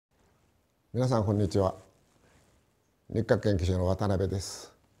皆さんこんにちは。日核研究所の渡辺で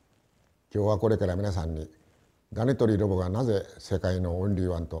す。今日はこれから皆さんにガネ取りロボがなぜ世界のオンリー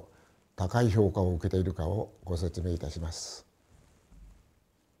ワンと高い評価を受けているかをご説明いたします。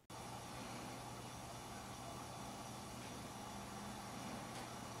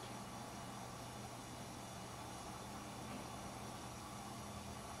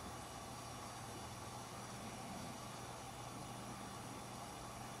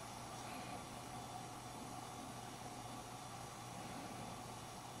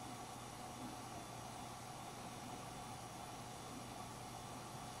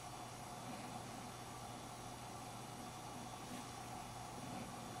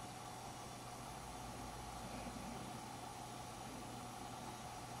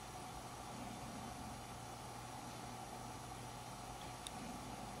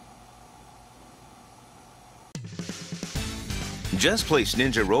Just place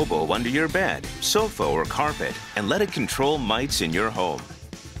Ninja ROBO under your bed, sofa, or carpet and let it control mites in your home.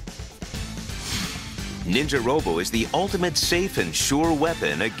 Ninja ROBO is the ultimate safe and sure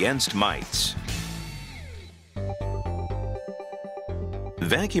weapon against mites.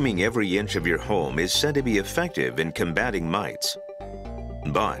 Vacuuming every inch of your home is said to be effective in combating mites.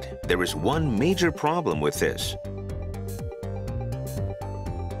 But there is one major problem with this.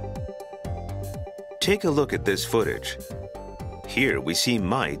 Take a look at this footage. Here we see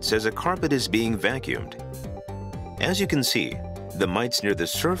mites as a carpet is being vacuumed. As you can see, the mites near the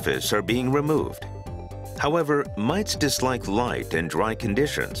surface are being removed. However, mites dislike light and dry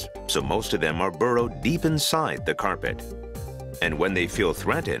conditions, so most of them are burrowed deep inside the carpet. And when they feel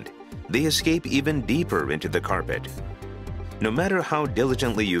threatened, they escape even deeper into the carpet. No matter how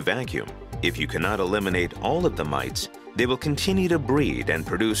diligently you vacuum, if you cannot eliminate all of the mites, they will continue to breed and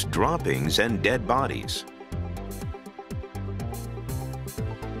produce droppings and dead bodies.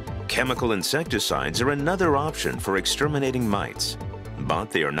 Chemical insecticides are another option for exterminating mites,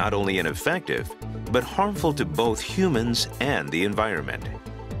 but they are not only ineffective, but harmful to both humans and the environment.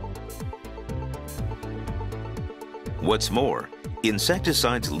 What's more,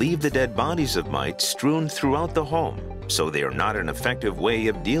 insecticides leave the dead bodies of mites strewn throughout the home, so they are not an effective way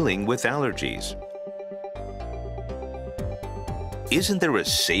of dealing with allergies. Isn't there a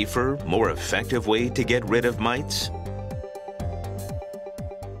safer, more effective way to get rid of mites?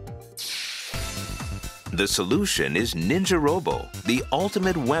 The solution is Ninja ROBO, the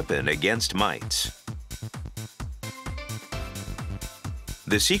ultimate weapon against mites.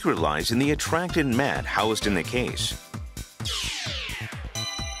 The secret lies in the attractant mat housed in the case.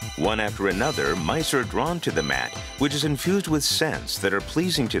 One after another, mice are drawn to the mat, which is infused with scents that are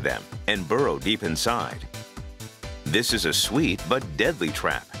pleasing to them and burrow deep inside. This is a sweet but deadly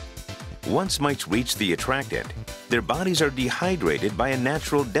trap. Once mites reach the attractant, their bodies are dehydrated by a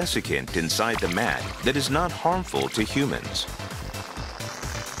natural desiccant inside the mat that is not harmful to humans.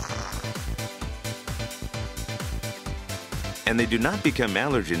 And they do not become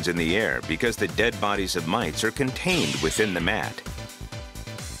allergens in the air because the dead bodies of mites are contained within the mat.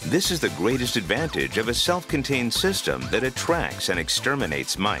 This is the greatest advantage of a self-contained system that attracts and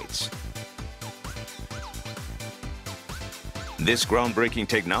exterminates mites. This groundbreaking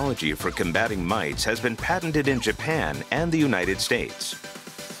technology for combating mites has been patented in Japan and the United States.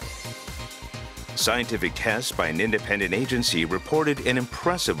 Scientific tests by an independent agency reported an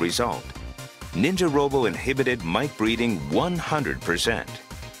impressive result. Ninja ROBO inhibited mite breeding 100%.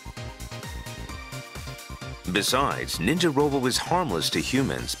 Besides, Ninja ROBO is harmless to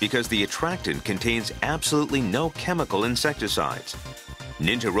humans because the attractant contains absolutely no chemical insecticides.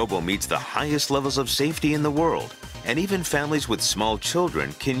 Ninja ROBO meets the highest levels of safety in the world, and even families with small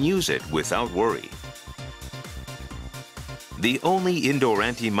children can use it without worry. The only indoor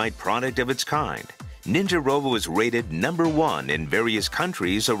anti-mite product of its kind, Ninja ROBO is rated #1 in various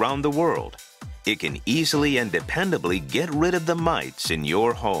countries around the world. It can easily and dependably get rid of the mites in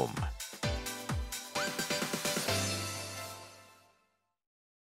your home.